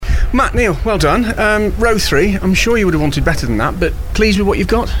Matt, Neil, well done. Row 3, I'm sure you would have wanted better than that, but pleased with what you've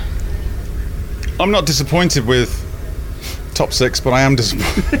got? I'm not disappointed with top 6, but I am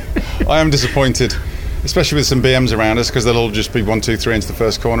disappointed, especially with some BMs around us, because they'll all just be 1, 2, 3 into the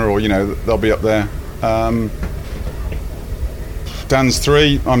first corner, or they'll be up there. Dan's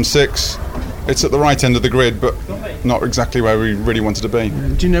 3, I'm 6. It's at the right end of the grid, but not exactly where we really wanted to be.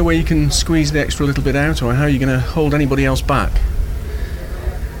 Do you know where you can squeeze the extra little bit out, or how are you going to hold anybody else back?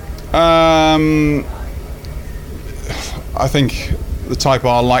 I think the Type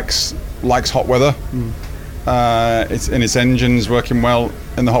R likes hot weather. It's in its engines working well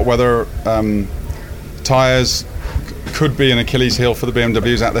in the hot weather. Tyres could be an Achilles heel for the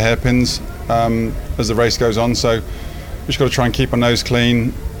BMWs at the hairpins as the race goes on. So we've just got to try and keep our nose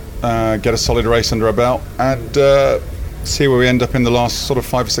clean, get a solid race under our belt, and see where we end up in the last sort of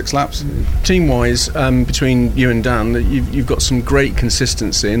 5 or 6 laps. Team-wise, between you and Dan, you've got some great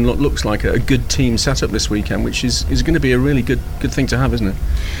consistency and looks like a good team setup this weekend, which is going to be a really good thing to have, isn't it?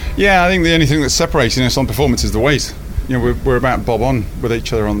 Yeah, I think the only thing that's separating us on performance is the weight. We're about bob on with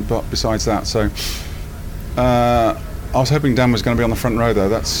each other but besides that. So I was hoping Dan was going to be on the front row, though.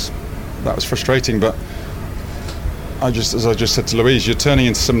 That was frustrating, but as I just said to Louise, you're turning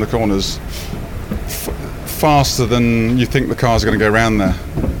into some of the corners faster than you think the car's going to go around there.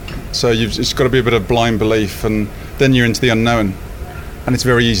 So it's got to be a bit of blind belief, and then you're into the unknown, and it's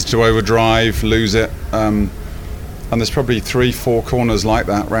very easy to overdrive, lose it. And there's probably 3-4 corners like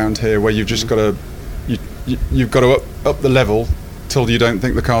that round here where you've just got to you've got to up the level till you don't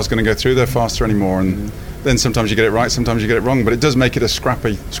think the car's going to go through there faster anymore, and then sometimes you get it right, sometimes you get it wrong, but it does make it a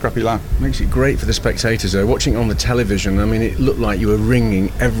scrappy lap. Makes it great for the spectators, though. Watching it on the television, I mean, it looked like you were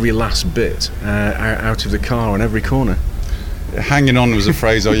wringing every last bit out of the car on every corner. Hanging on was a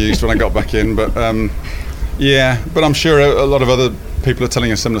phrase I used when I got back in, but but I'm sure a lot of other people are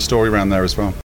telling a similar story around there as well.